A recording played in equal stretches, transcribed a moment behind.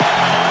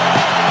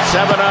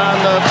7 on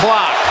the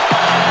clock.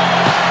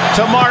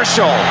 To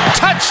Marshall.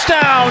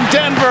 Touchdown,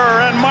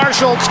 Denver, and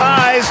Marshall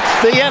ties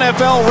the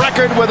NFL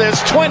record with his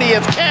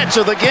 20th catch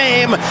of the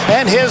game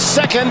and his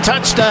second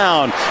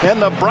touchdown.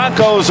 And the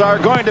Broncos are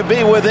going to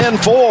be within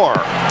 4.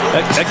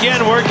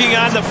 Again, working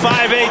on the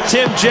 5'8",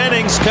 Tim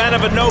Jennings, kind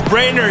of a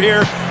no-brainer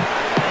here.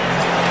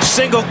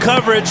 Single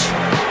coverage.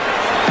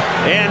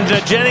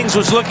 And Jennings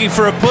was looking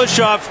for a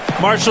push-off.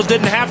 Marshall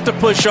didn't have to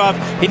push off.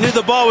 He knew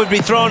the ball would be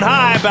thrown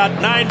high,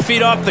 about 9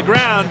 feet off the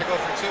ground.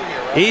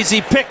 Easy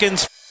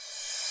pickings.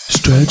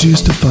 Strategy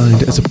is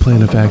defined as a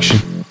plan of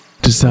action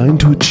designed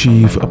to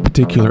achieve a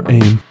particular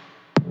aim.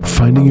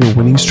 Finding your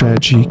winning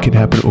strategy can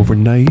happen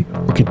overnight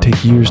or can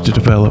take years to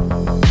develop.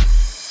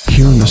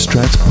 Here on the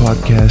STRATS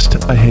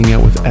podcast, I hang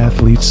out with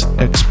athletes,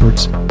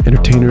 experts,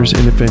 entertainers,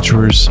 and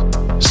adventurers,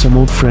 some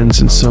old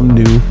friends and some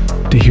new,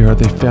 to hear how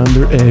they found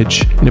their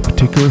edge in a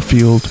particular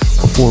field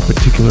or for a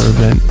particular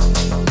event.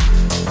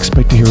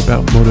 Expect to hear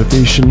about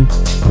motivation,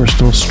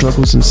 personal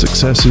struggles and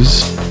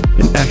successes,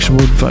 and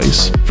actionable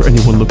advice for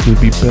anyone looking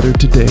to be better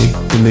today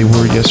than they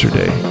were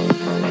yesterday.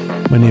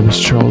 My name is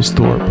Charles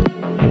Thorpe.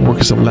 My work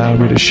has allowed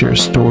me to share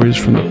stories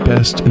from the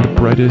best and the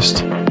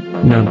brightest.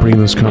 Now I'm bringing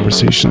those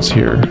conversations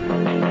here.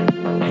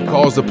 He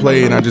calls the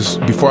play, and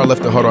before I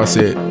left the huddle, I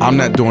said, I'm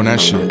not doing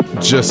that shit.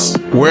 Just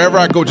wherever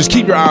I go, just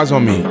keep your eyes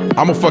on me.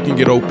 I'm gonna fucking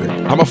get open.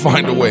 I'm gonna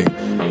find a way.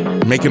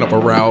 Making up a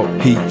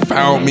route. He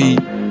found me.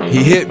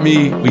 He hit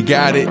me. We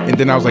got it. And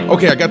then I was like,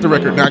 okay, I got the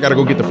record. Now I got to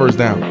go get the first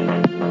down.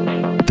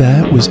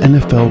 That was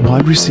NFL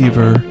wide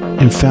receiver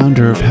and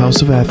founder of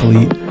House of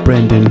Athlete,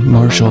 Brandon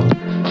Marshall.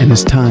 And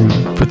it's time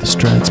for the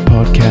STRATS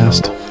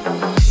podcast.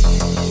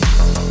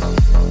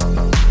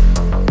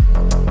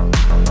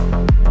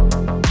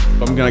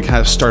 I'm going to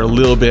kind of start a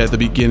little bit at the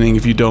beginning,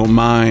 if you don't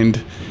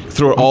mind.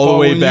 Throw it all the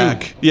way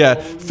back. Yeah,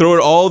 throw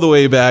it all the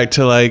way back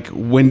to, like,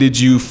 when did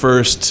you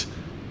first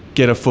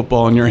get a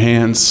football in your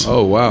hands?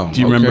 Oh, wow. Do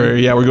you remember?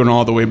 Yeah, we're going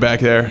all the way back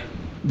there.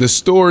 The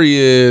story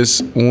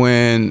is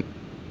when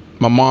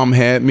my mom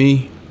had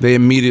me, they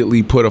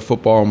immediately put a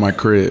football in my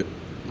crib.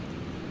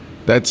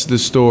 That's the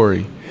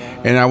story.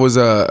 And I was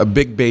a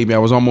big baby. I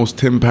was almost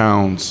 10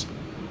 pounds,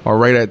 or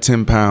right at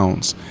 10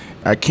 pounds.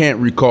 I can't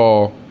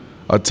recall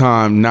a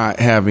time not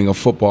having a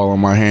football in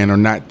my hand or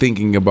not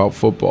thinking about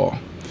football.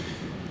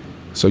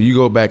 So you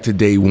go back to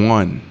day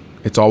one,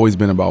 it's always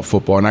been about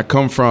football. And I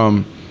come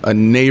from a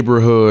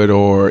neighborhood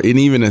and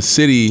even a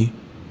city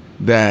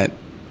that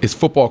is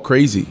football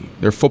crazy.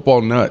 They're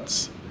football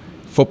nuts.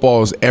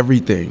 Football is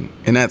everything,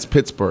 and that's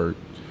Pittsburgh.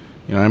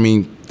 You know what I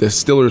mean? The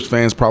Steelers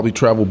fans probably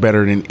travel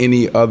better than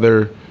any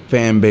other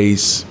fan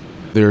base.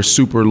 They're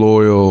super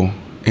loyal,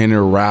 and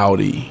they're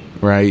rowdy,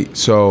 right?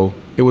 So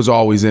it was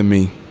always in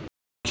me.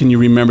 Can you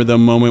remember the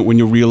moment when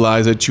you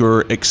realized that you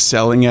were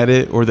excelling at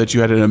it, or that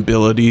you had an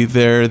ability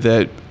there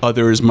that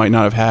others might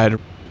not have had?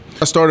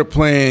 I started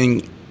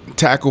playing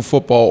tackle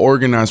football,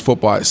 organized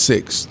football at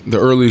 6, the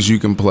earliest you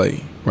can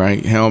play,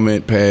 right?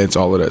 Helmet, pads,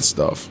 all of that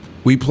stuff.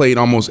 We played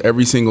almost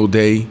every single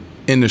day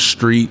in the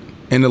street,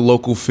 in the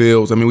local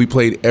fields. I mean, we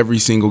played every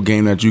single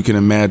game that you can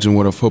imagine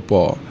with a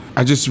football.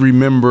 I just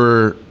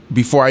remember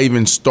before I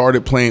even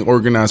started playing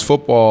organized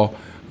football,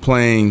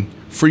 playing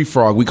free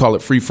frog. We call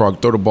it free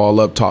frog. Throw the ball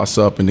up, toss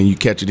up, and then you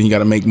catch it, and you got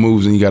to make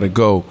moves, and you got to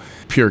go.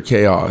 Pure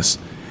chaos.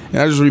 And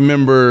I just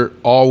remember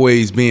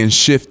always being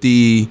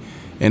shifty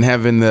and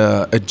having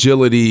the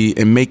agility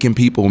and making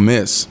people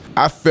miss.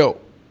 I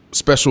felt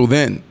special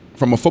then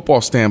from a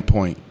football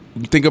standpoint.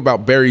 You think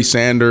about Barry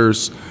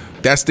Sanders,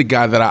 that's the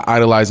guy that I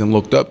idolized and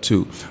looked up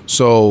to.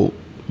 So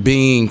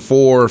being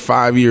 4 or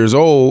 5 years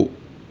old,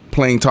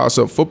 playing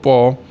toss-up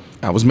football,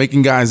 I was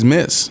making guys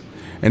miss.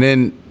 And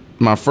then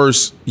my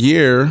first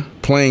year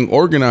playing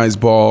organized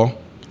ball,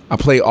 I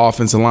played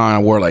offensive line. I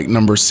wore like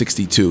number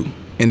 62.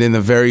 And then the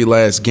very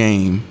last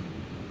game,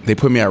 they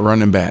put me at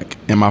running back.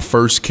 And my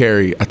first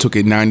carry, I took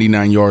it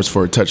 99 yards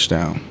for a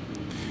touchdown.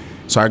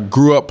 So I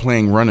grew up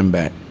playing running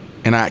back,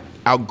 and I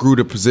outgrew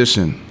the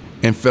position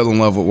and fell in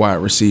love with wide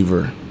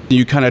receiver.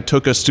 You kind of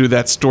took us through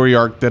that story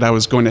arc that I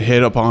was going to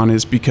hit upon,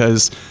 is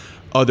because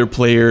other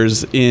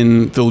players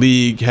in the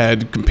league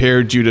had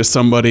compared you to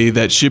somebody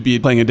that should be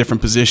playing a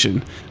different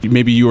position.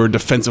 Maybe you were a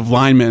defensive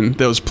lineman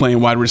that was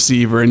playing wide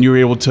receiver, and you were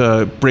able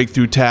to break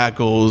through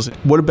tackles.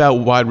 What about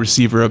wide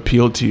receiver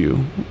appealed to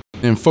you?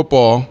 In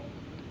football,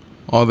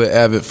 all the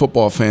avid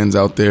football fans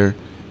out there,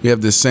 we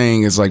have this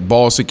saying, it's like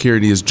ball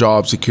security is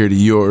job security,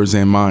 yours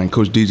and mine.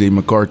 Coach DJ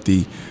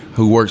McCarthy,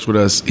 who works with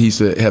us, he used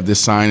to have this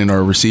sign in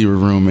our receiver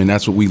room, and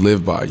that's what we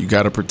live by. You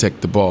got to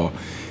protect the ball.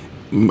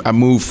 I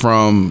moved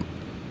from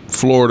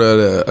Florida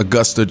to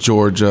Augusta,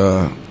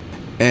 Georgia,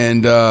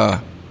 and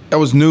that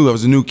was new. I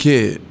was a new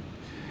kid,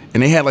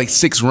 and they had like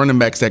 6 running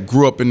backs that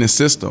grew up in this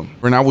system.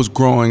 When I was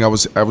growing, I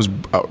was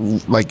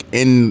like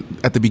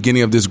at the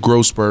beginning of this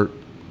growth spurt.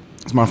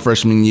 It's my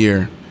freshman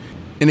year,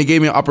 and they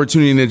gave me an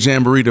opportunity in the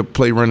jamboree to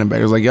play running back.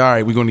 I was like, all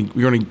right, we're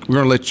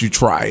gonna let you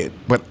try it,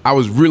 but I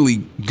was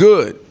really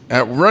good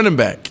at running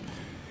back.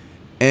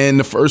 And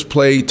the first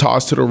play,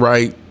 toss to the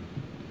right,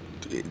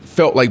 it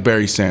felt like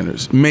Barry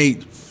Sanders.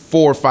 Made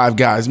 4 or 5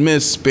 guys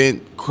missed,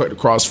 spent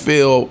across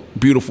field,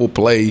 beautiful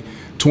play,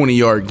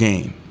 20-yard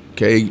gain.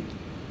 Okay,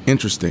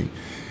 interesting.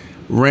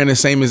 Ran the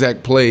same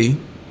exact play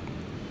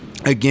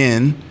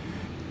again,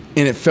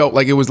 and it felt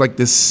like it was like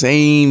the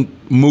same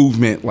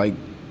movement, like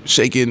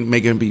shaking,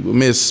 making people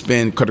miss,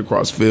 spin, cut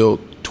across field,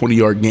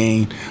 20-yard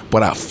gain,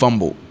 but I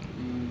fumbled.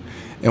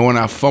 And when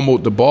I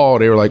fumbled the ball,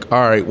 they were like, all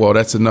right, well,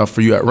 that's enough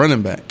for you at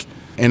running back.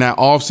 And that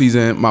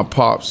offseason, my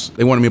pops,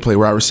 they wanted me to play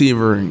wide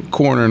receiver and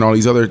corner and all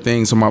these other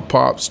things. So my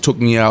pops took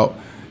me out,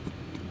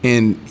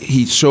 and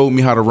he showed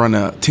me how to run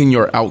a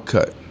 10-yard out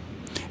cut.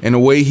 And the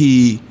way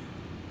he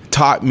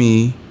taught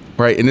me,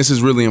 right, and this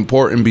is really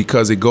important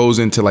because it goes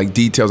into, like,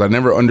 details. I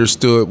never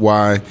understood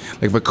why,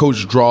 like, if a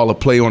coach draw a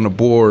play on the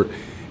board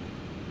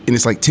and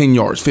it's like 10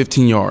 yards,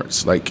 15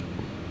 yards, like,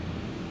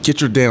 get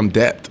your damn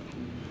depth.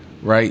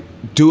 Right?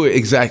 Do it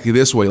exactly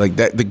this way. Like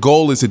that, the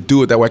goal is to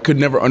do it that way. I could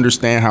never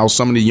understand how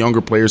some of the younger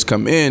players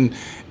come in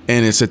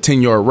and it's a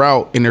 10-yard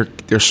route and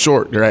they're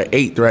short. They're at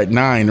 8, they're at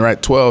 9, they're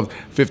at 12,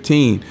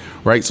 15,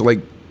 right? So like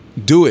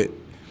do it.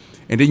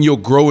 And then you'll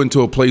grow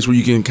into a place where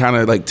you can kind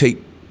of like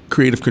take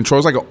creative control.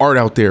 It's like an art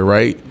out there,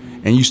 right?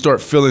 And you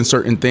start feeling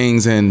certain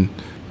things and,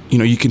 you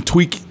know, you can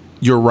tweak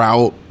your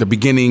route, the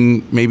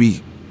beginning,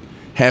 maybe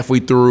halfway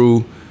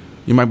through.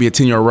 You might be a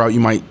 10-yard route.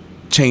 You might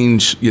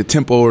change your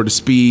tempo or the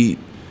speed.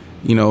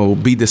 You know,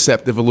 be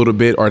deceptive a little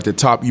bit, or at the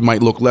top you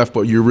might look left,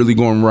 but you're really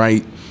going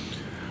right.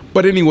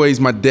 But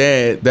anyways, my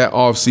dad, that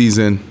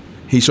offseason,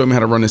 he showed me how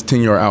to run this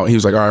 10-yard out. He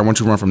was like, all right, I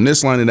want you to run from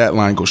this line to that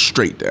line, go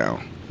straight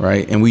down,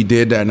 right? And we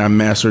did that, and I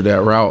mastered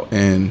that route.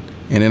 And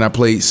then I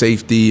played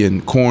safety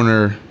and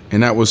corner,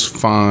 and that was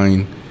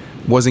fine.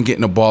 Wasn't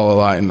getting the ball a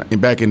lot.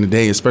 And back in the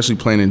day, especially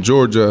playing in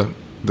Georgia,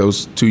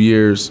 those 2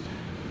 years,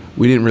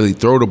 we didn't really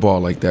throw the ball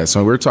like that.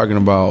 So we're talking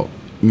about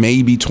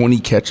maybe 20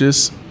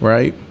 catches,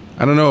 right?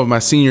 I don't know. My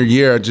senior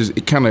year,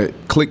 it kind of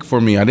clicked for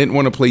me. I didn't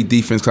want to play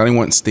defense because I didn't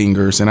want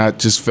stingers, and I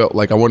just felt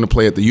like I wanted to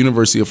play at the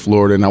University of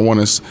Florida, and I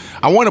want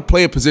to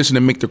play a position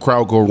to make the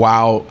crowd go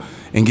wild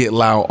and get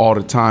loud all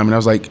the time. And I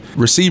was like,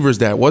 receivers,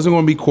 that wasn't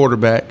going to be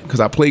quarterback because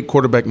I played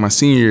quarterback my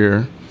senior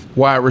year.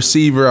 Wide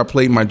receiver, I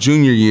played my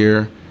junior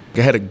year.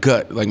 I had a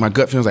gut. Like my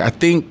gut feels like I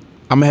think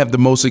I'm gonna have the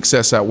most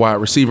success at wide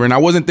receiver, and I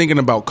wasn't thinking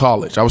about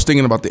college. I was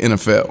thinking about the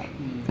NFL.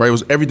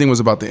 Right, everything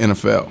was about the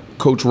NFL.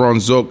 Coach Ron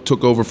Zook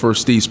took over for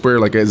Steve Spurrier.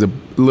 Like as a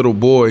little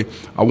boy,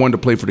 I wanted to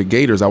play for the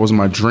Gators. That was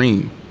my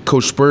dream.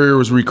 Coach Spurrier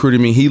was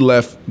recruiting me. He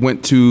left,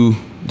 went to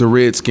the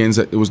Redskins.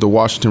 It was the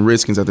Washington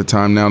Redskins at the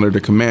time. Now they're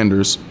the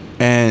Commanders.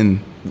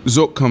 And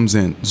Zook comes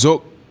in.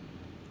 Zook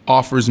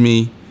offers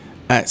me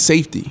at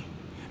safety.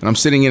 And I'm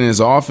sitting in his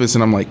office,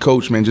 and I'm like,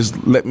 Coach, man, just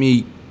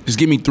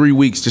give me 3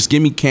 weeks. Just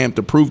give me camp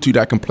to prove to you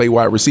that I can play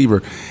wide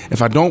receiver.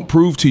 If I don't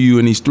prove to you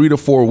in these 3 to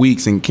 4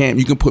 weeks in camp,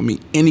 you can put me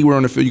anywhere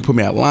on the field. You can put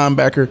me at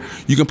linebacker.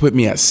 You can put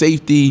me at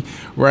safety,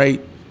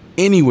 right?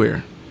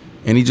 Anywhere.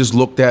 And he just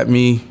looked at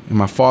me, and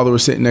my father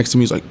was sitting next to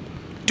me. He's like,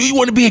 do you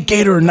want to be a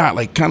Gator or not?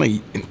 Like kind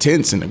of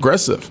intense and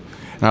aggressive.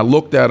 And I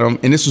looked at him,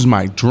 and this was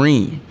my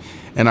dream.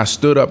 And I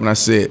stood up and I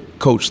said,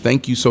 Coach,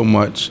 thank you so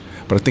much,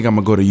 but I think I'm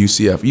going to go to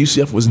UCF.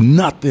 UCF was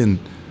nothing.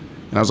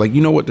 And I was like,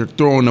 you know what? They're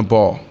throwing the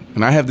ball.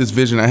 And I have this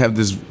vision. I have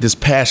this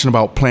passion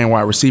about playing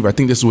wide receiver. I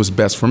think this was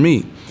best for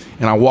me.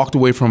 And I walked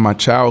away from my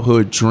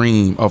childhood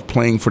dream of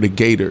playing for the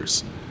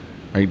Gators,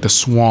 right? The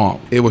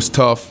Swamp. It was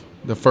tough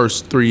the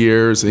first 3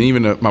 years and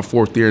even my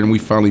 4th year, and we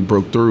finally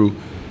broke through.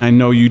 I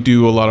know you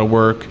do a lot of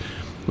work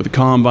with the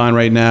Combine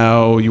right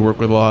now. You work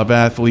with a lot of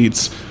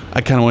athletes.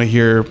 I kind of want to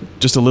hear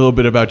just a little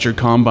bit about your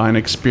Combine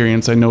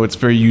experience. I know it's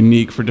very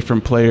unique for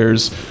different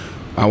players.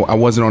 I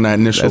wasn't on that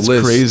initial list.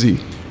 That's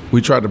crazy.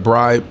 We tried to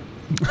bribe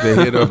the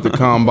head of the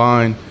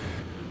Combine.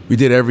 We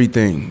did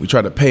everything. We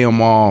tried to pay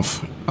him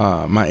off.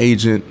 My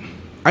agent,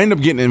 I ended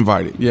up getting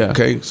invited. Yeah.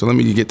 Okay, so let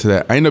me get to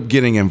that. I ended up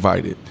getting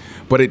invited.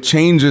 But it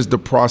changes the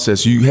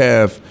process. You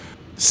have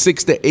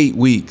 6 to 8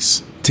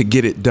 weeks to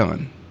get it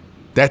done.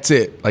 That's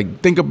it.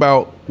 Like, think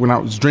about when I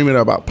was dreaming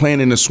about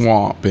playing in the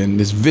Swamp and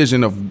this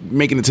vision of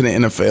making it to the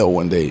NFL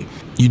one day.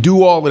 You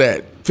do all of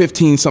that,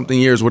 15-something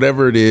years,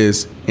 whatever it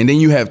is, and then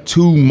you have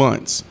 2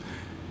 months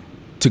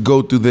to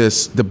go through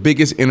the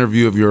biggest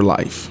interview of your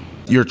life.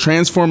 You're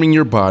transforming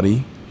your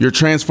body. You're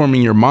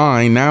transforming your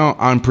mind. Now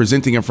I'm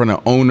presenting in front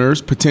of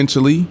owners,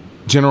 potentially,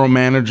 general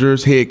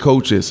managers, head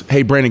coaches.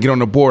 Hey, Brandon, get on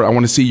the board. I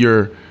want to see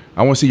your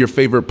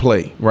favorite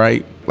play,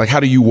 right? Like, how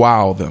do you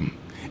wow them?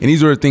 And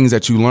these are the things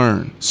that you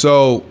learn.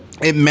 So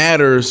it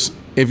matters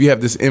if you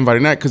have this invite or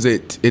not because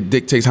it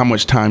dictates how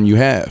much time you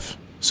have.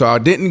 So I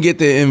didn't get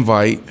the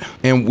invite,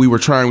 and we were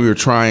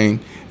trying.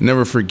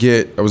 Never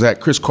forget, I was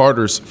at Chris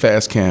Carter's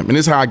Fast Camp, and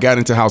this is how I got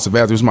into House of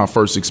Athletes. It was my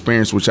first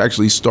experience, which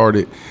actually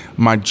started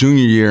my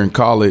junior year in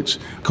college.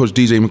 Coach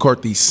DJ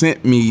McCarthy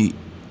sent me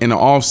in the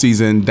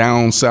offseason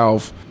down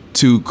south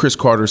to Chris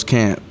Carter's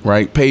camp,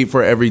 right? Paid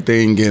for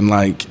everything, and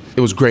like it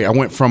was great. I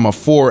went from a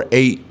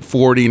 4.8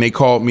 40, and they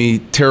called me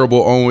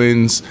Terrible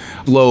Owens,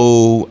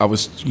 low. I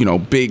was,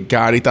 big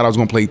guy. They thought I was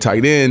going to play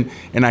tight end,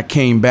 and I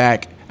came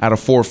back at a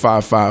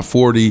 4.55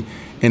 40,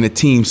 and the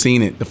team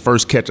seen it. The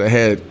first catch I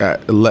had,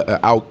 that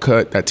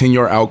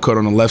 10-yard outcut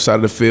on the left side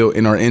of the field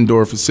in our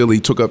indoor facility,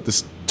 took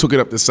it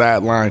up the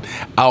sideline,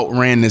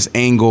 outran this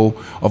angle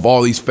of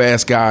all these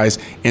fast guys,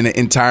 and the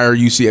entire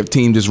UCF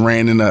team just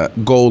ran in a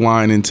goal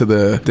line into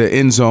the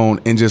end zone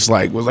and just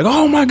was like,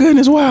 oh my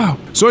goodness, wow.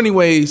 So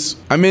anyways,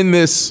 I'm in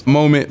this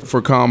moment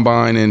for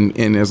Combine, and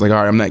it's like, all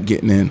right, I'm not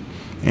getting in.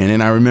 And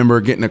then I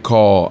remember getting a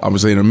call. I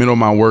was in the middle of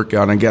my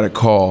workout, and I got a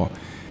call.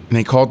 And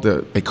they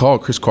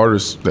called Chris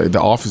Carter's, the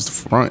office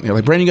front. They're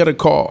like, Brandon, you got a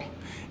call.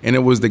 And it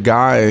was the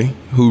guy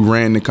who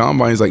ran the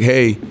Combine. He's like,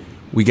 hey,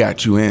 we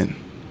got you in.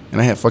 And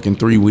I had fucking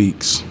 3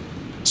 weeks.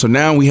 So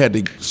now we had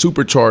to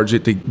supercharge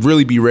it to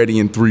really be ready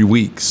in 3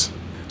 weeks.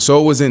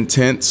 So it was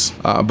intense,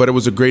 but it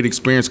was a great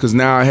experience because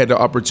now I had the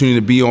opportunity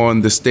to be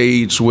on the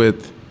stage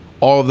with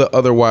all the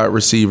other wide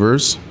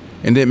receivers.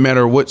 And didn't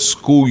matter what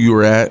school you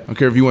were at. I don't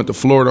care if you went to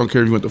Florida. I don't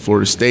care if you went to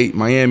Florida State.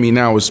 Miami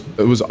now, it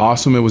was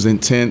awesome. It was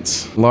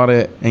intense. A lot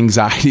of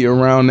anxiety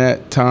around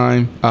that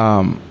time.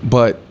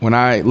 But when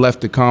I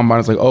left the Combine, I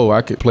was like, oh,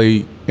 I could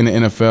play in the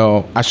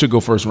NFL. I should go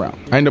first round.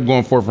 I ended up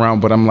going fourth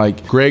round, but I'm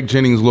like, Greg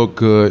Jennings looked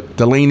good.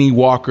 Delaney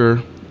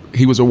Walker,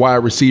 he was a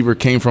wide receiver,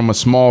 came from a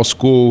small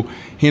school.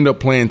 He ended up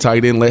playing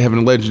tight end, having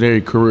a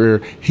legendary career.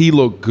 He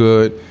looked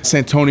good.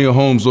 Santonio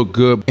Holmes looked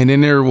good. And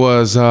then there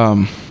was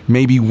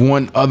maybe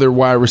one other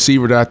wide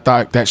receiver that I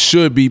thought that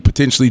should be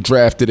potentially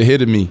drafted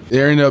ahead of me.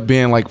 There ended up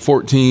being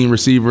 14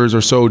 receivers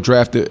or so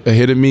drafted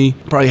ahead of me.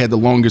 Probably had the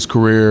longest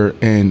career,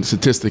 and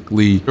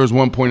statistically, there was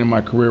one point in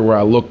my career where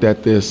I looked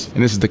at this,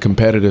 and this is the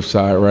competitive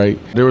side, right?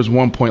 There was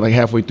one point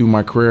halfway through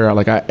my career,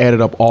 I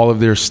added up all of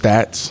their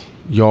stats,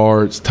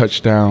 yards,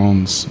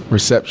 touchdowns,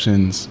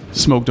 receptions.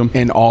 Smoked them.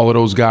 And all of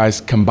those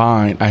guys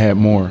combined, I had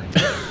more.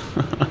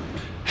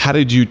 How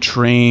did you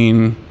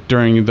train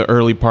during the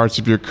early parts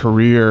of your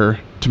career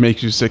to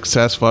make you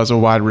successful as a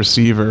wide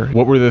receiver?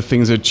 What were the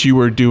things that you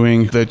were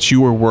doing, that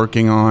you were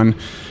working on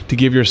to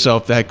give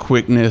yourself that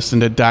quickness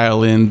and to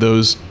dial in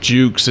those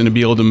jukes and to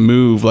be able to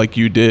move like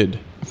you did?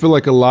 I feel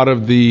like a lot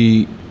of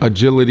the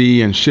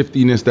agility and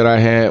shiftiness that I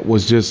had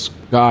was just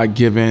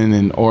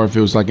God-given, or if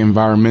it was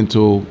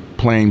environmental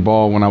playing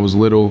ball when I was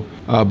little.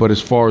 But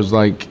as far as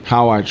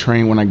how I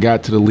trained when I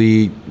got to the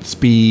league,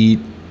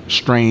 speed,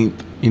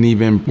 strength, and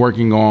even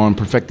working on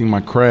perfecting my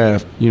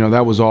craft,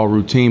 that was all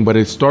routine. But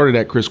it started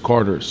at Chris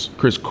Carter's.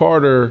 Chris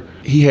Carter,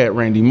 he had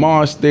Randy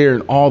Moss there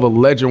and all the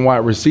legend wide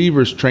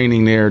receivers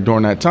training there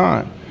during that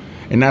time.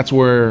 And that's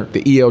where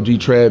the ELG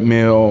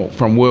treadmill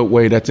from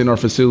Woodway that's in our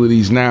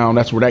facilities now,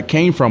 that's where that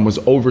came from, was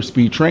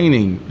overspeed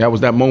training. That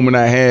was that moment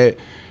I had,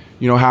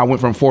 how I went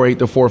from 4.8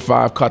 to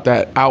 4.5, caught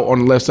that out on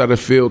the left side of the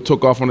field,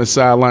 took off on the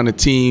sideline, the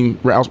team,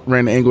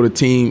 ran the angle, the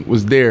team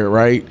was there,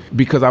 right?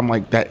 Because I'm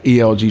that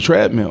ELG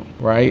treadmill,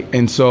 right?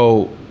 And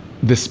so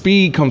the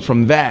speed comes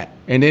from that.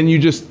 And then you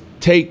just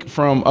take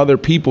from other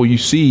people. You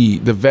see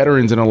the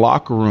veterans in a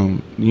locker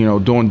room,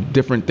 doing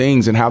different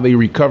things and how they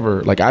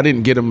recover. I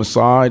didn't get a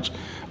massage.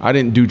 I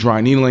didn't do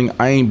dry needling.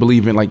 I ain't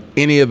believe in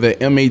any of the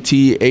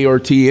MAT,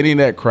 ART, any of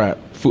that crap.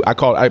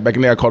 Back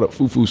in the day, I called it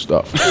foo-foo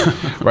stuff,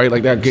 right?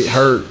 That get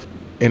hurt.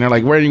 And they're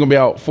like, where are you going to be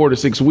out 4 to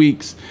 6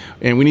 weeks?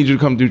 And we need you to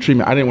come do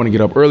treatment. I didn't want to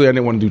get up early. I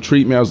didn't want to do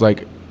treatment. I was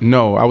like,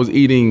 no. I was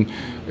eating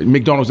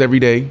McDonald's every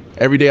day.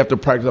 Every day after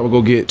practice, I would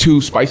go get 2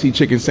 spicy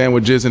chicken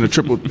sandwiches and a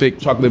triple thick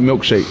chocolate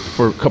milkshake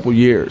for a couple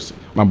years.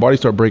 My body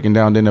started breaking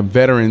down. Then the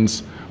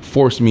veterans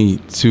forced me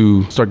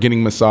to start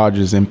getting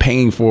massages and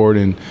paying for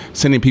it and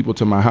sending people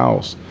to my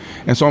house.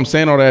 And so I'm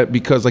saying all that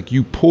because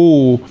you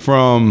pull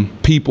from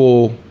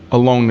people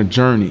along the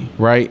journey,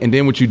 right? And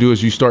then what you do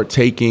is you start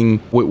taking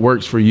what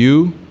works for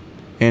you,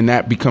 and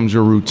that becomes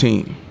your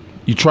routine.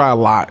 You try a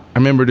lot. I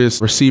remember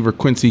this receiver,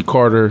 Quincy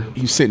Carter.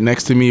 He was sitting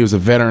next to me. He was a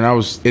veteran. I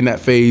was in that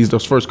phase,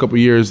 those first couple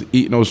of years,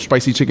 eating those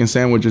spicy chicken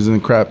sandwiches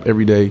and crap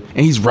every day.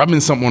 And he's rubbing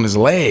something on his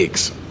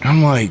legs.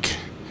 I'm like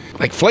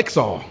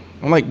Flexall.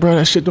 I'm like, bro,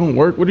 that shit don't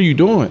work. What are you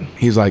doing?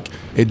 He's like,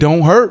 it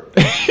don't hurt.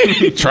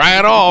 Try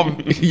it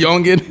off. You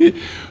don't get it.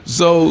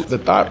 So the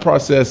thought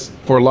process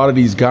for a lot of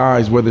these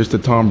guys, whether it's the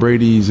Tom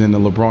Brady's and the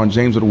LeBron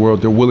James of the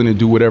world, they're willing to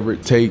do whatever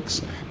it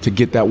takes to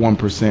get that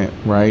 1%,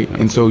 right?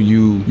 And so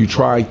you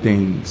try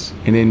things,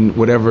 and then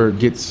whatever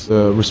gets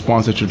the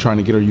response that you're trying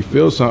to get, or you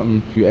feel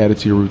something, you add it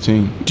to your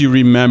routine. Do you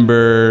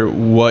remember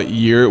what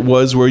year it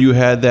was where you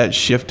had that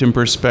shift in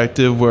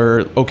perspective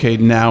where, okay,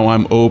 now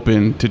I'm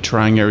open to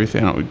trying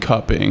everything out with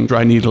cupping,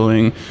 dry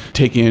needling,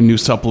 taking a new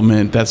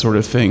supplement, that sort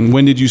of thing?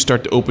 When did you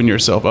start to open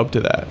yourself up to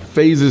that?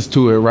 Phases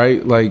to it,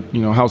 right?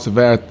 House of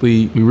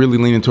Athlete, we really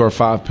lean into our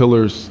 5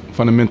 pillars: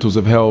 fundamentals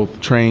of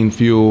health, train,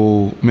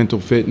 fuel, mental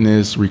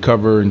fitness,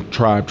 recover, and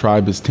tribe.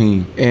 Tribe is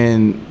team.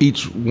 And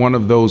each one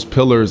of those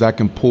pillars I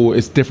can pull,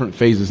 it's different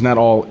phases. It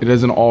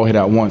doesn't all hit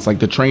at once.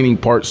 The training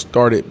part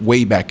started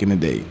way back in the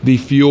day. The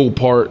fuel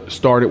part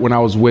started when I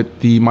was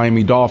with the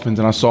Miami Dolphins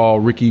and I saw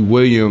Ricky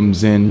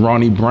Williams and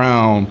Ronnie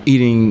Brown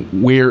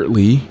eating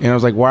weirdly. And I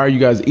was like, why are you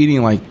guys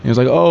eating like? And it was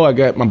like, oh, I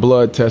got my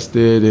blood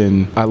tested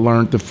and I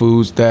learned the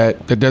foods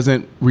that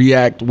doesn't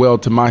react well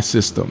to my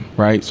system,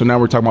 right? So now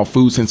we're talking about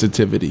food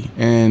sensitivity. crazy.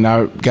 And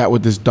I got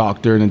with this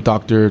doctor, and the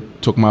doctor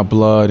took my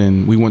blood,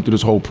 and we went through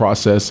this whole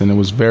process, and it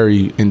was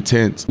very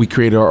intense. We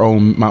created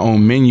my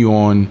own menu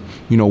on,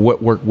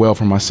 what worked well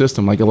for my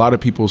system. Like a lot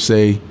of people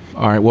say,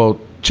 all right, well,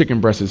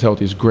 chicken breast is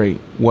healthy, it's great.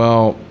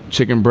 Well,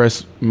 chicken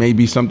breast may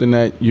be something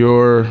that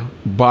your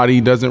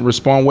body doesn't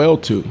respond well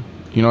to.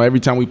 Every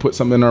time we put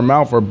something in our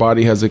mouth, our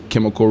body has a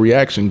chemical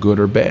reaction, good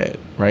or bad,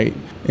 right?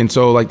 And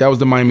so that was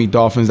the Miami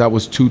Dolphins. That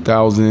was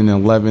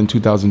 2011,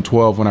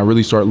 2012 when I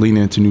really started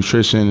leaning into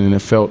nutrition, and it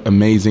felt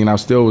amazing. And I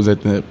still was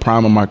at the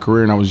prime of my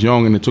career, and I was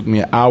young, and it took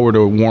me an hour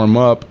to warm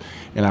up,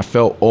 and I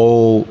felt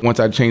old. Once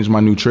I changed my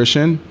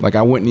nutrition, I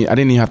didn't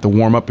even have to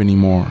warm up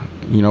anymore.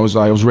 It was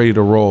like I was ready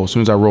to roll as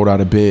soon as I rolled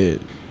out of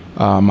bed.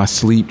 My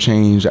sleep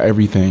changed,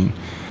 everything.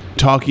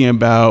 Talking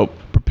about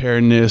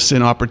preparedness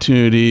and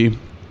opportunity,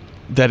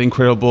 that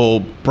incredible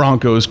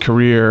Broncos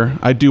career,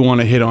 I do want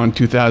to hit on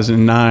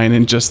 2009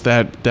 and just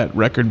that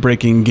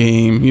record-breaking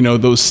game.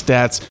 Those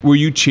stats. Were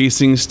you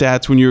chasing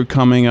stats when you were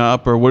coming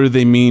up, or what do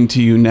they mean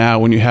to you now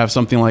when you have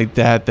something like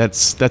that?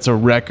 That's a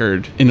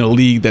record in a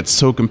league that's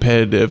so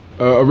competitive.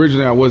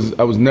 Originally, I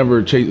was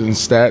never chasing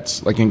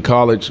stats. Like in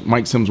college,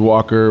 Mike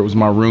Sims-Walker was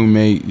my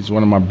roommate. He's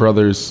one of my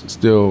brothers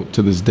still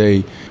to this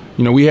day.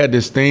 We had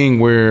this thing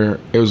where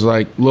it was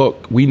like,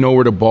 look, we know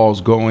where the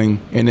ball's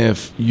going, and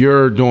if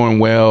you're doing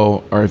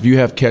well, or if you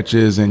have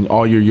catches and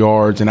all your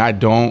yards and I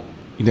don't,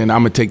 then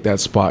I'm going to take that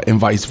spot, and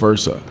vice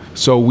versa.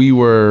 So we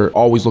were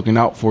always looking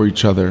out for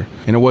each other.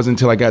 And it wasn't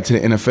until I got to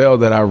the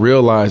NFL that I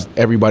realized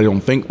everybody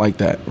don't think like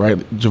that, right?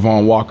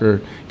 Javon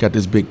Walker got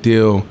this big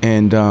deal.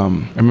 And I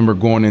remember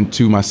going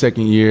into my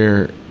second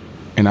year,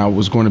 and I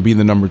was going to be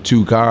the number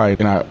 2 guy.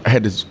 And I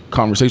had this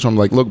conversation. I'm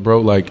like, look,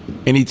 bro,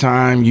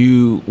 anytime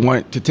you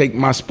want to take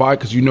my spot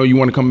because you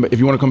want to come, if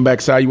you want to come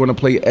backside, you want to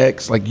play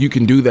X, you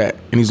can do that.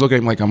 And he's looking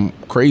at me like I'm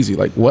crazy.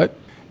 Like, what?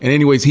 And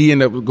anyways, he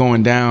ended up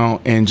going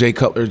down, and Jay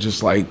Cutler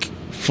just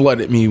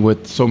flooded me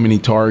with so many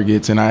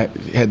targets. And I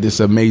had this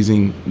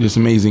amazing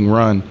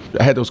run.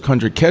 I had those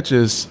 100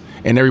 catches,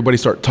 and everybody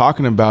started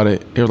talking about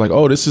it. They were like,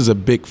 oh, this is a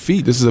big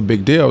feat. This is a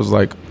big deal. I was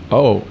like,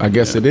 oh, I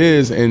guess it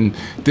is. And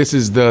this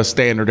is the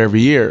standard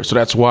every year. So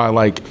that's why,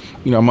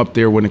 I'm up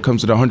there when it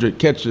comes to the 100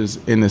 catches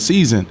in the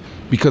season,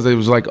 because it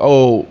was like,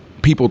 oh,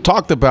 people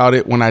talked about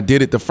it when I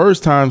did it the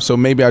first time, so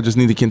maybe I just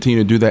need to continue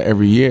to do that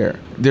every year.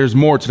 There's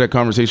more to that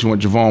conversation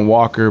with Javon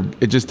Walker.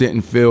 It just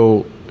didn't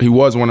feel – he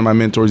was one of my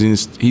mentors. He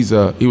was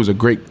a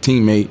great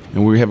teammate,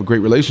 and we have a great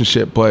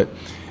relationship, but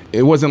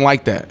it wasn't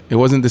like that. It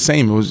wasn't the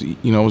same. It was,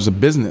 it was a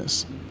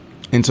business.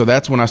 And so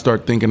that's when I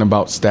started thinking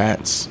about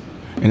stats.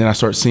 And then I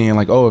start seeing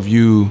if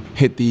you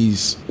hit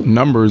these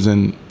numbers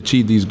and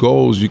achieve these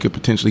goals, you could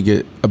potentially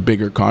get a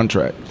bigger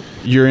contract.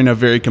 You're in a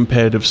very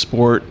competitive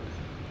sport.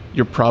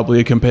 You're probably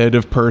a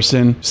competitive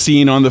person.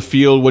 Seeing on the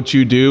field what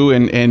you do,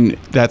 and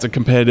that's a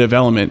competitive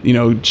element,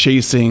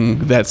 chasing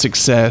that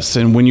success.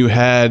 And when you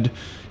had,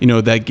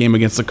 that game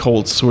against the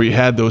Colts where you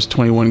had those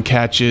 21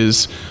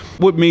 catches,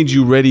 what made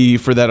you ready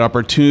for that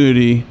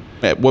opportunity?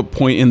 At what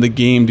point in the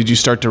game did you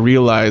start to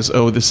realize,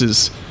 oh, this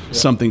is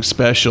something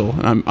special?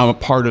 I'm a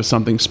part of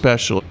something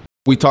special.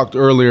 We talked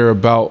earlier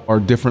about our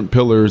different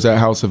pillars at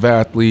House of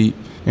Athlete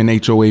and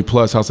HOA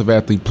Plus, House of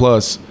Athlete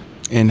Plus,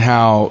 and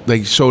how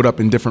they showed up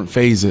in different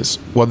phases.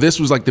 Well,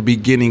 this was the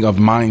beginning of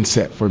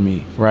mindset for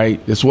me,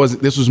 right? This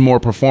was more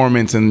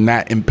performance and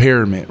not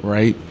impairment,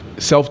 right?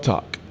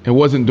 Self-talk. It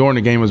wasn't during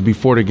the game, it was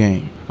before the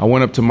game. I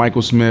went up to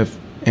Michael Smith,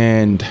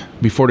 and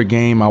before the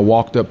game, I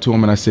walked up to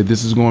him and I said,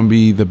 this is going to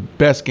be the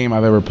best game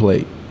I've ever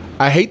played.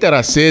 I hate that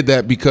I said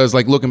that because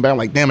looking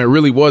back, damn, it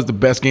really was the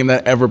best game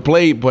that I ever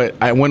played, but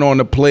I went on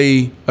to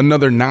play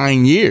another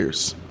 9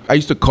 years. I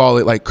used to call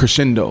it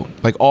crescendo,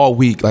 all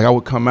week. I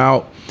would come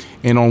out,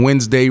 and on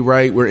Wednesday,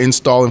 right, we're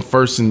installing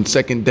first and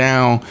second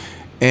down,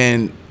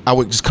 and I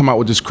would just come out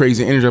with this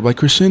crazy energy. I'd be like,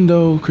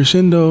 crescendo,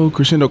 crescendo,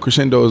 crescendo.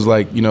 Crescendo is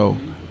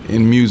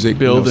in music,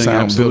 building,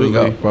 sound building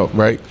up, bro,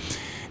 right?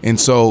 And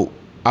so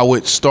I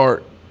would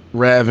start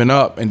revving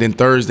up, and then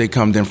Thursday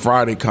come, then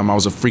Friday come. I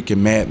was a freaking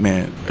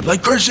madman. I'd be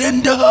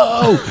crescendo.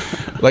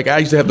 I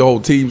used to have the whole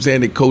team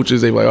saying, the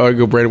coaches, they were oh,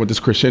 go Brandon with this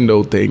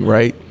crescendo thing,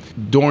 right?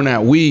 During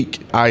that week,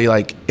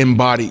 I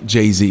embodied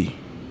Jay-Z.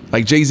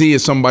 Jay-Z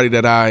is somebody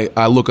that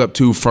I look up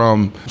to,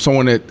 from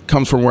someone that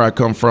comes from where I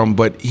come from,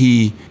 but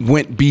he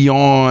went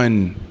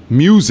beyond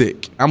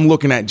music. I'm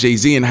looking at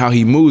Jay-Z and how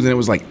he moves, and it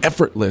was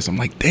effortless. I'm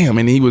like, damn.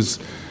 And he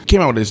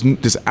came out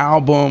with this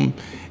album.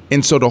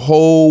 And so the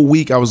whole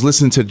week I was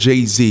listening to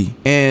Jay-Z,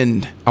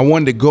 and I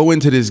wanted to go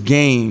into this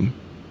game,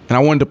 and I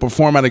wanted to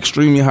perform at an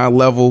extremely high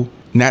level,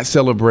 not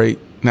celebrate,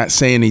 not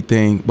say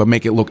anything, but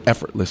make it look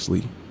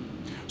effortlessly.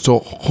 So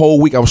whole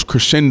week I was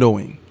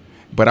crescendoing,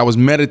 but I was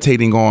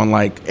meditating on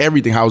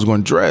everything, how I was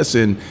going to dress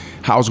and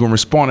how I was going to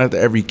respond after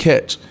every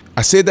catch.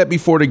 I said that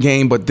before the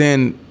game, but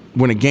then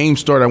when the game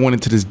started, I went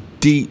into this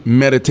deep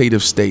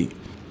meditative state.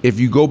 If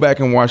you go back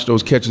and watch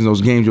those catches in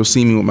those games, you'll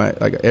see me with my,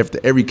 after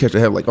every catch I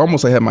have,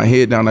 almost I had my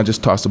head down, I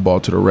just tossed the ball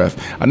to the ref.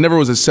 I never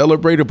was a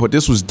celebrator, but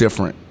this was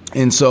different.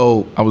 And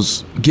so I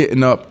was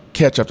getting up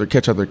catch after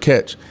catch after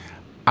catch.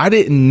 I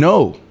didn't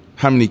know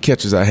how many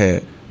catches I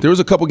had. There was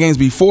a couple games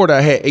before that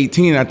I had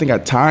 18, and I think I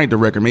tied the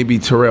record, maybe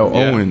Terrell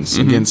Owens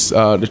against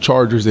the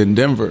Chargers in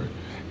Denver.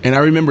 And I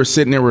remember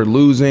sitting there, we're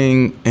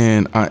losing,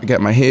 and I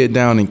got my head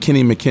down, and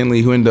Kenny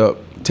McKinley, who ended up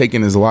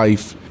taking his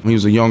life when he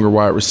was a younger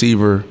wide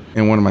receiver,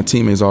 and one of my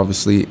teammates,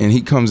 obviously, and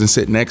he comes and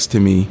sit next to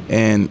me,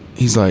 and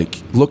he's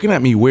like looking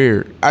at me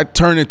weird. I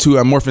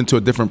morph into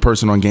a different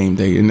person on game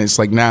day, and it's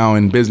like now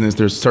in business,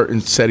 there's certain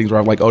settings where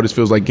I'm like, oh, this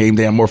feels like game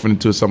day. I'm morphing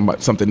into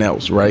something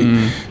else, right?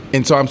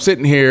 And so I'm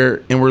sitting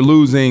here, and we're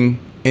losing,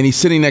 and he's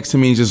sitting next to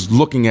me, just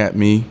looking at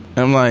me. And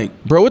I'm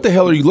like, bro, what the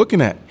hell are you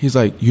looking at? He's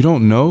like, you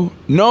don't know?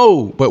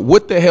 No, but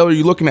what the hell are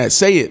you looking at?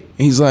 Say it.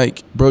 And he's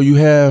like, bro, you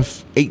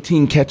have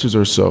 18 catches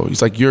or so.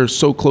 He's like, you're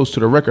so close to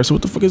the record. I said,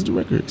 what the fuck is the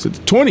record? He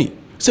said, 20. I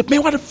said,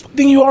 man, why the fuck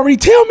didn't you already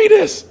tell me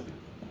this?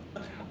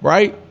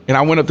 Right? And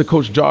I went up to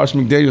Coach Josh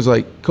McDaniels, was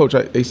like, Coach,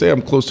 they say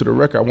I'm close to the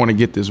record. I want to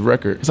get this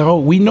record. He's like, oh,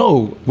 we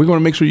know. We're going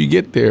to make sure you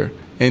get there.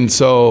 And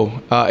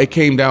so it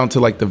came down to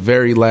like the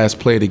very last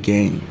play of the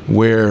game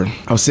where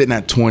I was sitting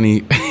at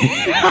 20.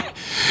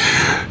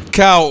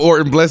 Kyle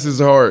Orton, bless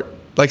his heart.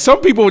 Like some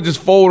people would just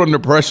fold under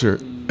pressure.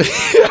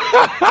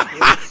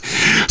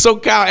 So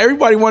Kyle,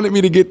 everybody wanted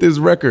me to get this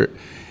record.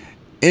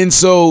 And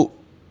so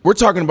we're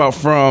talking about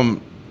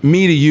from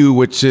me to you,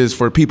 which is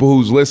for people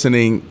who's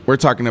listening, we're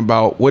talking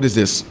about, what is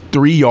this,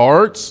 3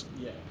 yards?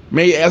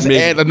 Maybe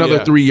add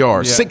another 3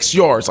 yards, 6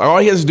 yards. All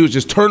he has to do is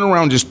just turn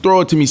around, just throw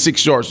it to me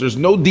 6 yards. There's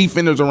no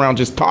defenders around.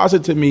 Just toss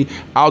it to me.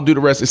 I'll do the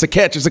rest. It's a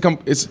catch.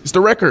 It's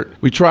the record.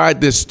 We tried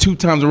this 2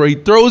 times already.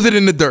 He throws it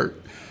in the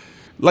dirt.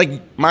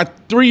 Like my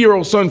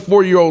 3-year-old son,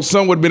 4-year-old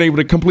son would have been able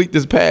to complete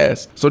this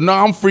pass. So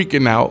now I'm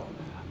freaking out.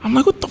 I'm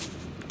like, what the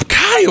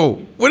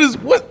Kyle?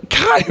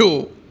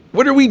 Kyle?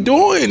 What are we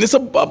doing? It's a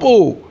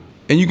bubble.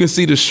 And you can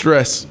see the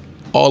stress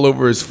all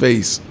over his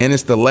face. And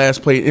it's the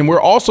last play. And we're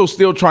also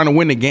still trying to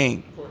win the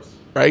game.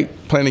 Right?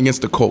 Playing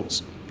against the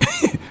Colts.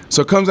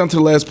 So it comes down to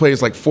the last play.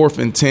 It's like 4th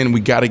and 10. We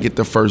got to get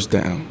the first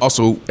down.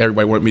 Also,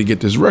 everybody wanted me to get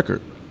this record.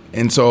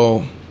 And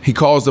so he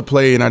calls the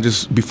play,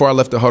 and before I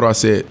left the huddle, I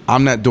said,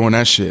 I'm not doing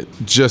that shit.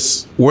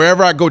 Just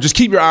wherever I go, just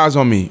keep your eyes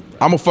on me.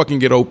 I'm going to fucking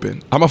get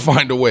open. I'm going to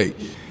find a way.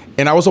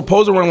 And I was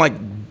supposed to run like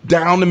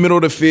down the middle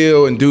of the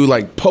field and do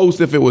like post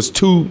if it was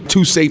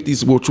two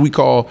safeties, which we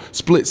call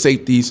split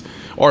safeties,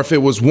 or if it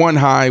was 1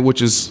 high,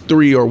 which is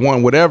 3 or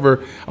 1,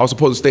 whatever, I was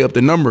supposed to stay up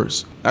the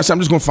numbers. I said, I'm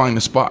just going to find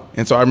the spot.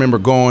 And so I remember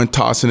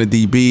tossing a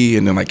DB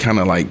and then like kind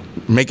of like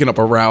making up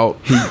a route.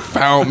 He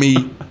found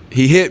me.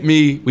 He hit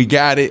me. We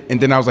got it.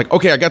 And then I was like,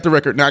 okay, I got the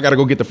record. Now I got to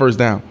go get the first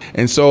down.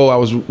 And so I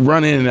was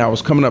running and I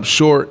was coming up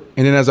short.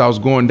 And then as I was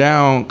going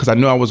down, because I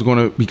knew I was going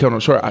to be coming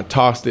up short, I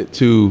tossed it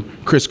to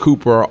Chris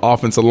Cooper, our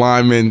offensive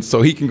lineman,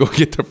 so he can go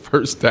get the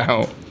first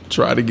down,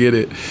 try to get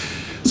it.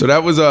 So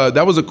that was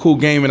a cool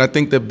game. And I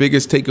think the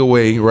biggest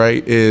takeaway,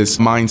 right, is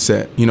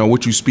mindset. You know,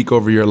 what you speak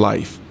over your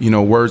life. You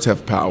know, words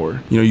have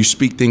power. You know, you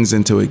speak things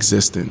into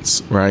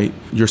existence, right?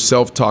 Your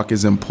self-talk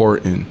is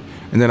important.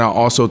 And then I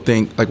also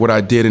think, like what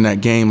I did in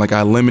that game, like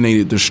I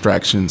eliminated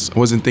distractions. I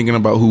wasn't thinking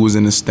about who was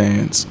in the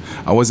stands.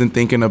 I wasn't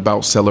thinking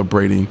about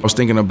celebrating. I was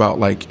thinking about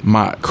like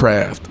my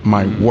craft,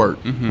 my work,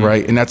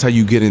 right? And that's how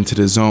you get into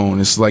the zone.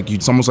 It's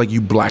almost like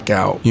you black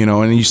out, you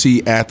know, and you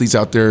see athletes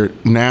out there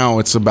now,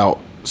 it's about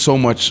so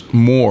much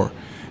more.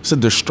 It's a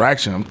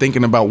distraction. I'm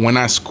thinking about when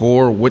I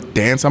score, what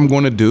dance I'm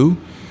going to do.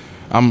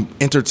 I'm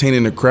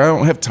entertaining the crowd. I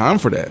don't have time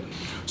for that.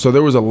 So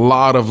there was a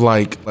lot of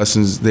like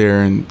lessons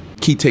there and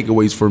key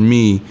takeaways for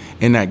me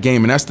in that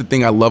game. And that's the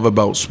thing I love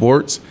about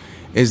sports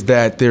is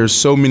that there's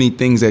so many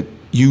things that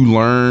you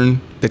learn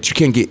that you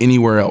can't get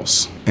anywhere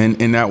else. And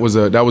that was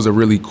a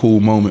really cool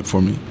moment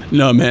for me.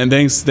 No, man,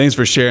 thanks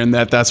for sharing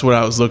that. That's what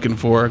I was looking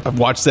for. I've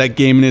watched that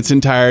game in its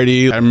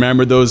entirety. I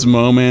remember those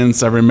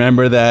moments. I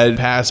remember that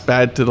pass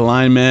back to the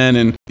lineman,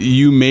 and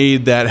you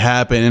made that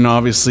happen. And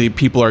obviously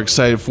people are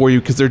excited for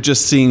you because they're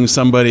just seeing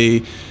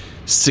somebody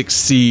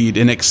succeed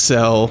and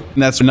excel.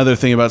 And that's another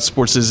thing about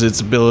sports is its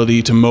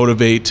ability to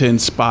motivate, to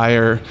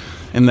inspire,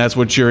 and that's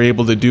what you're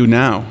able to do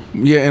now.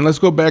 Yeah, and let's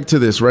go back to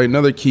this, right?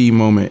 Another key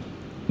moment.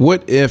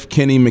 What if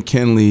Kenny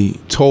McKinley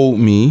told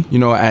me, you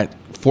know, at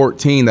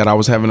 14 that I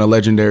was having a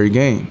legendary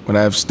game, but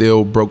I have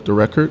still broke the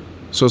record?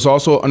 So it's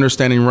also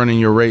understanding running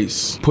your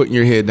race, putting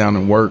your head down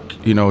and work,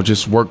 you know,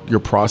 just work your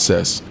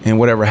process, and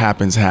whatever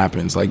happens,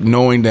 happens. Like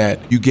knowing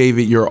that you gave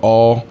it your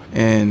all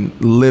and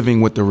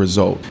living with the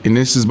result. And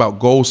this is about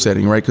goal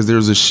setting, right? Because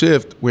there's a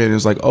shift when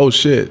it's like, oh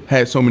shit,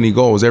 had so many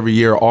goals. Every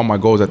year, all my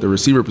goals at the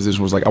receiver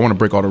position was like, I want to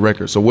break all the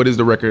records. So what is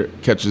the record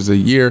catches a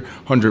year?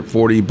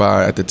 140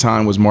 by, at the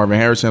time, was Marvin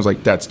Harrison. I was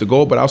like, that's the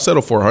goal, but I'll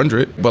settle for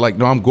 100. But like,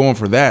 no, I'm going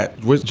for that.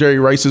 With Jerry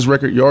Rice's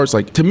record yards,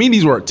 like to me,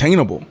 these were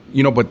attainable,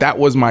 you know, but that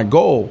was my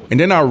goal.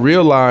 And then I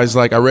realized,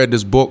 like I read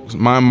this book,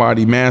 Mind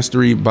Body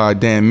Mastery by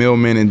Dan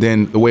Millman, and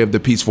then The Way of the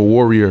Peaceful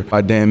Warrior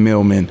by Dan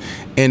Millman.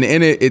 And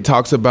in it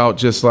talks about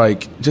just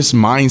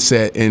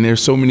mindset, and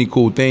there's so many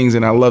cool things.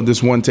 And I love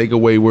this one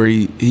takeaway where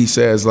he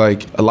says,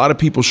 like, a lot of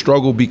people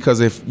struggle because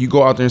if you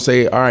go out there and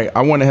say, all right,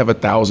 I want to have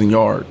 1,000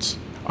 yards.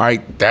 All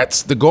right,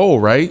 that's the goal,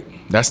 right?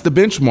 That's the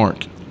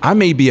benchmark. I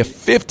may be a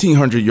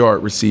 1,500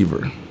 yard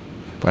receiver.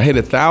 But I hit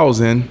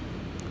 1,000, and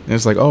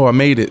it's like, oh, I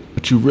made it.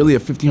 But you're really a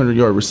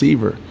 1,500-yard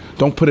receiver.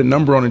 Don't put a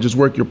number on it, just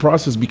work your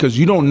process because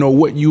you don't know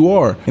what you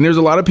are. And there's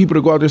a lot of people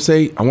that go out there and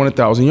say, I want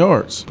 1,000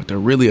 yards, but they're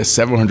really a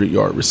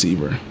 700-yard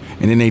receiver.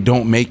 And then they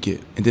don't make it.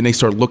 And then they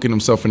start looking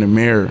themselves in the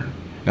mirror.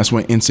 That's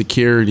when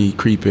insecurity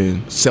creep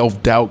in,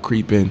 self-doubt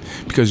creep in,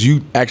 because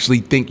you actually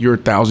think you're a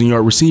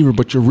 1,000-yard receiver,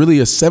 but you're really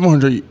a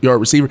 700-yard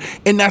receiver,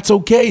 and that's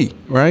okay,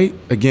 right?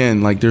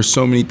 Again, like there's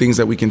so many things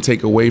that we can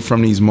take away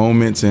from these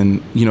moments,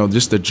 and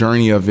just the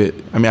journey of it.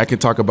 I mean, I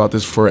could talk about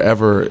this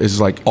forever.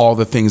 It's like all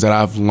the things that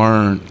I've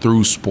learned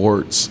through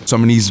sports,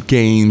 some of these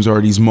games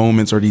or these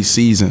moments or these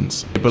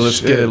seasons. But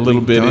let's get a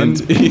little bit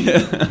into.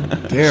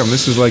 Damn,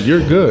 this is like,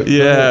 you're good.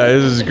 Yeah,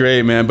 this is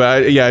great, man.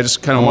 But I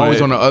just kind of want.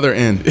 Always on the other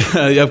end.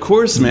 Yeah, of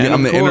course. Man,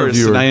 I'm the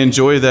interviewer. And I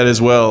enjoy that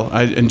as well.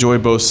 I enjoy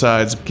both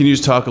sides. Can you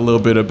just talk a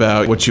little bit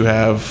about what you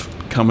have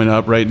coming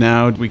up right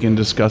now? We can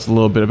discuss a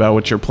little bit about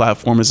what your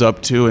platform is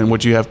up to and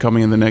what you have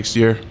coming in the next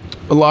year.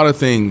 A lot of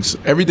things.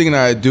 Everything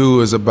that I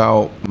do is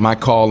about my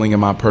calling and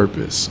my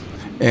purpose.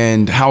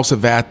 And House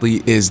of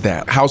Athlete is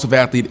that. House of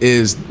Athlete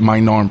is my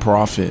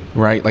nonprofit,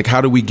 right? Like,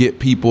 how do we get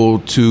people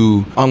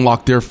to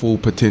unlock their full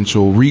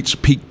potential,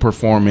 reach peak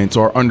performance,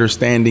 or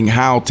understanding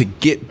how to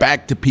get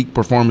back to peak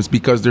performance,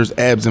 because there's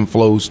ebbs and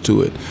flows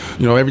to it.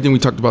 Everything we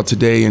talked about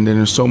today, and then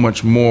there's so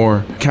much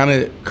more, kind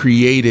of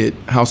created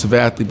House of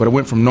Athlete, but it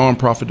went from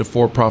nonprofit to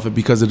for-profit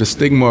because of the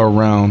stigma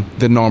around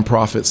the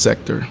nonprofit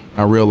sector.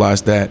 I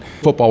realized that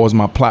football was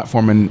my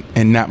platform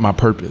and not my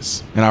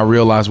purpose. And I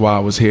realized why I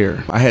was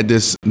here. I had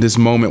this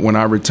moment when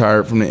I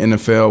retired from the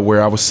NFL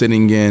where I was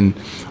sitting in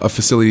a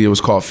facility that was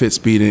called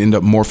FitSpeed and ended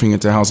up morphing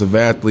into House of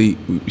Athlete.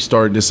 We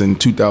started this in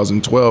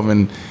 2012,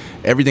 and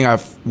everything I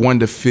wanted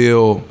to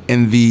feel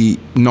in the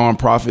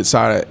nonprofit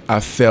side,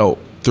 I felt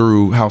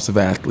through House of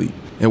Athlete.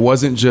 It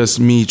wasn't just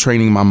me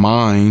training my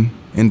mind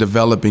and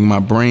developing my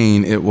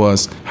brain. It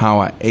was how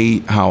I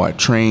ate, how I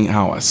trained,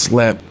 how I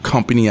slept,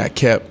 company I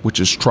kept,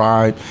 which is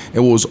Tribe. It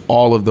was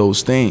all of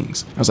those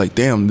things. I was like,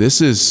 damn,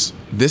 this is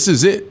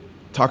it.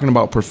 Talking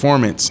about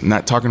performance,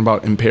 not talking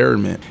about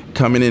impairment.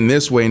 Coming in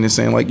this way and then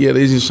saying like, yeah,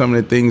 these are some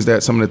of the things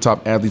that some of the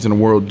top athletes in the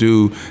world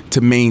do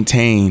to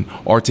maintain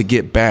or to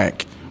get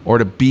back or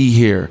to be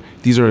here.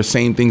 These are the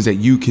same things that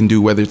you can do,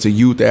 whether it's a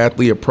youth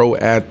athlete, a pro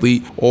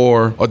athlete,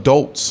 or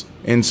adults.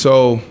 And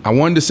so I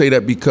wanted to say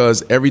that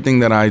because everything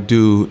that I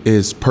do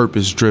is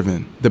purpose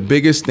driven. The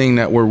biggest thing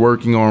that we're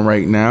working on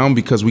right now,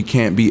 because we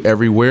can't be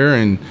everywhere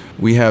and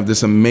we have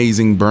this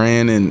amazing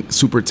brand and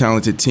super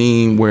talented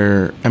team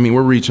where,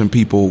 we're reaching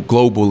people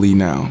globally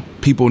now.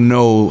 People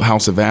know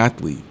House of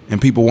Athlete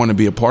and people want to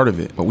be a part of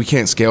it, but we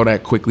can't scale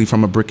that quickly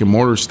from a brick and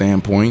mortar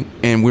standpoint.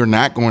 And we're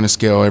not going to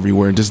scale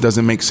everywhere. It just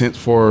doesn't make sense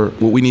for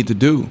what we need to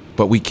do,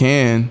 but we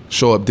can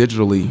show up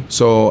digitally.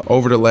 So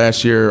over the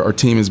last year, our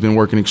team has been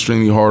working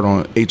extremely hard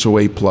on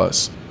HOA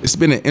Plus. It's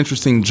been an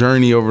interesting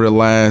journey over the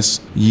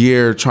last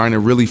year trying to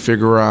really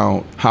figure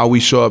out how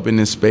we show up in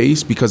this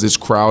space because it's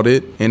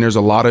crowded and there's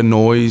a lot of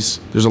noise,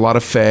 there's a lot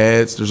of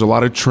fads, there's a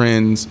lot of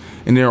trends,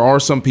 and there are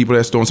some people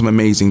that's doing some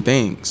amazing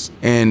things.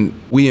 And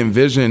we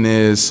envision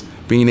is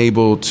being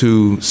able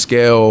to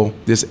scale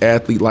this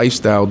athlete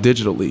lifestyle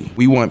digitally.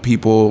 We want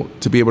people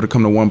to be able to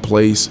come to one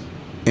place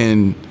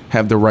and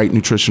have the right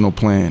nutritional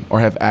plan or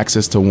have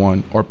access to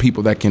one or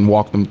people that can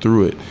walk them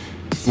through it.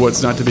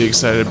 What's not to be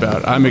excited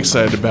about? I'm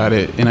excited about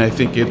it, and I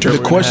think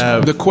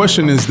the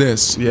question is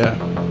this. Yeah.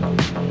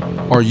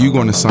 Are you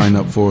going to sign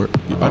up for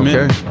it? I'm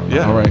in.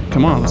 Yeah. All right.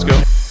 Come on, let's go.